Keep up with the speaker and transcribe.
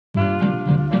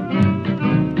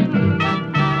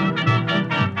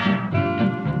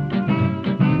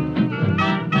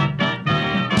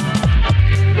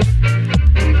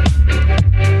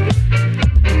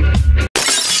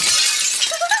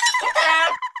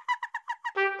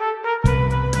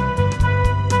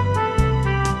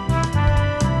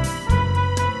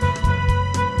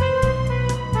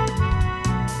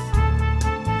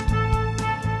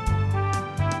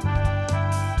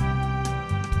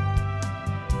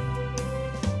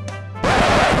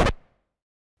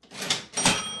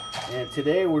And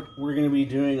today we're going to be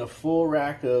doing a full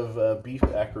rack of beef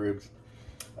back ribs.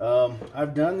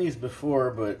 I've done these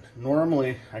before, but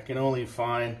normally I can only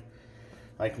find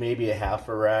like maybe a half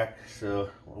a rack. So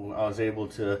I was able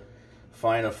to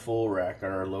find a full rack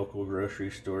at our local grocery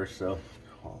store. So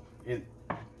it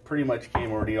pretty much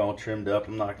came already all trimmed up.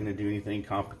 I'm not going to do anything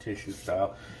competition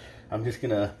style. I'm just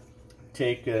going to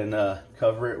take and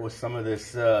cover it with some of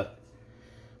this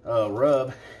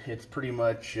rub. It's pretty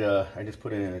much, I just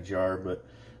put it in a jar, but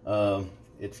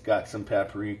it's got some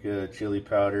paprika, chili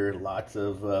powder, lots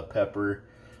of pepper,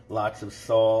 lots of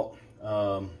salt,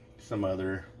 some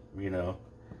other,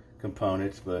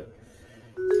 components, but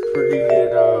pretty good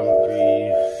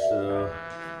beef. So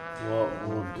what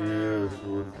we'll do is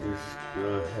we'll just go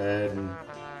ahead and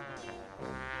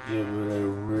give it a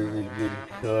really good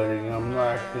coating. I'm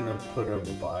not gonna put a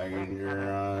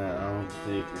binder on it. I don't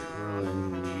think it really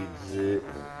needs it,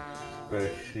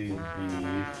 especially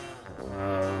beef.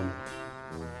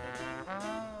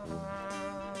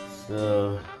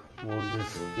 So we'll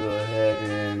just go ahead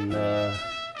and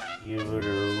give it a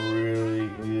really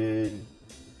good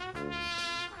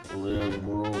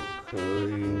liberal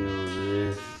coating of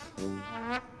this,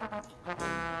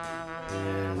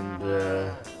 and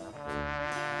the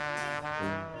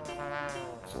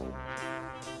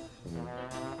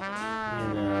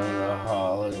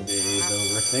holiday's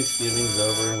over, Thanksgiving's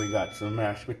over, and we got some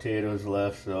mashed potatoes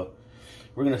left, so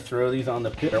we're gonna throw these on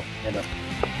the pit and have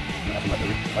some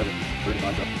leftover 30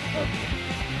 minutes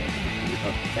I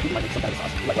think we might make some kind of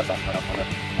sauce, like wet sauce,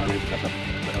 on the ribs and stuff.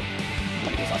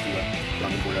 Might make a sauce to put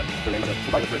on them for the ribs. So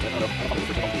probably the first, I don't know if it's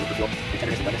for fuel, and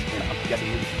tenderness and doneness, and I'm guessing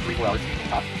maybe 3-4 hours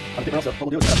top on the pit barrel. So what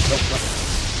we'll do is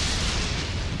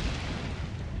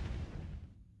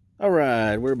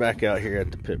Alright, we're back out here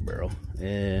at the pit barrel,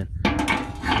 and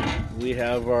we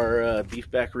have our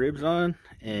beef back ribs on,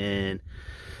 and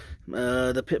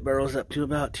the pit barrel's up to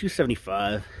about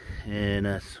 275, and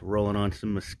that's rolling on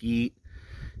some mesquite.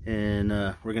 And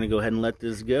we're gonna go ahead and let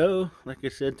this go, like I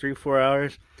said, 3-4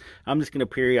 hours. I'm just gonna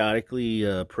periodically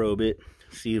probe it,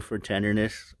 see for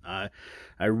tenderness. I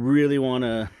really want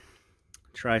to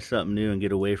try something new and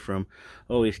get away from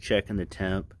always checking the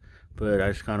temp, but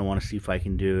I just kind of want to see if I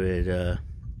can do it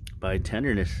by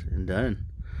tenderness and done.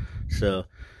 So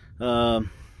we're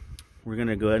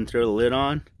gonna go ahead and throw the lid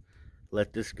on,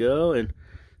 let this go, and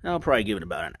I'll probably give it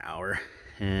about an hour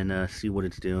and see what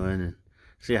it's doing and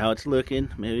see how it's looking.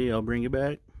 Maybe I'll bring it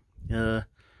back about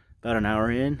an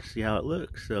hour in, see how it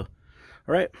looks. So, all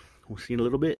right, we'll see you in a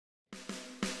little bit.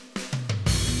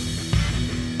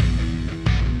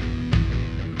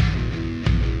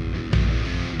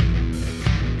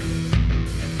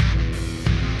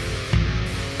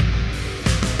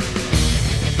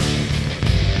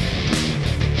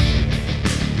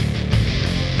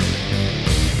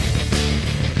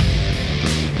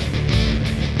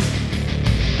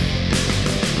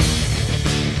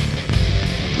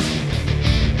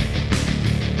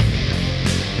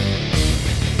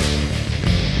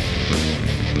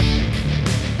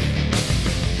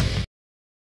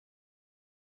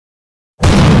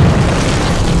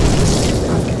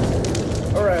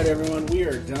 Everyone, we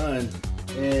are done,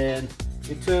 and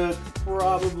it took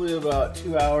probably about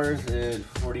 2 hours and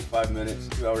 45 minutes,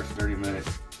 2 hours 30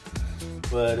 minutes,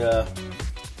 but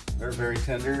they're very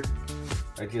tender.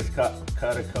 I just cut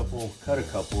a couple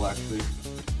actually,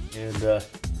 and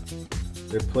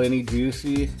they're plenty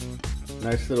juicy.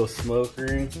 Nice little smoke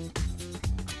ring,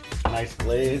 nice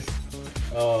glaze,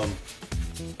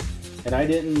 and I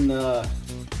didn't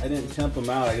temp them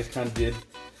out. I just kind of did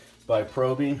by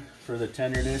probing for the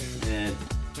tenderness, and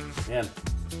man,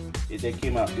 they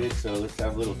came out good. So let's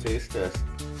have a little taste test.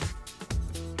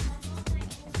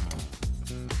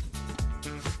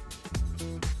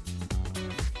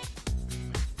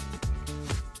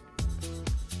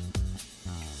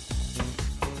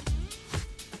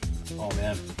 Oh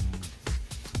man,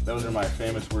 those are my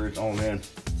famous words, oh man.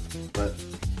 But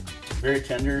very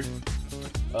tender.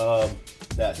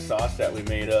 That sauce that we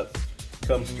made up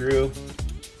comes through.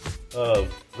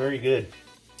 Very good.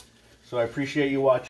 So I appreciate you watching.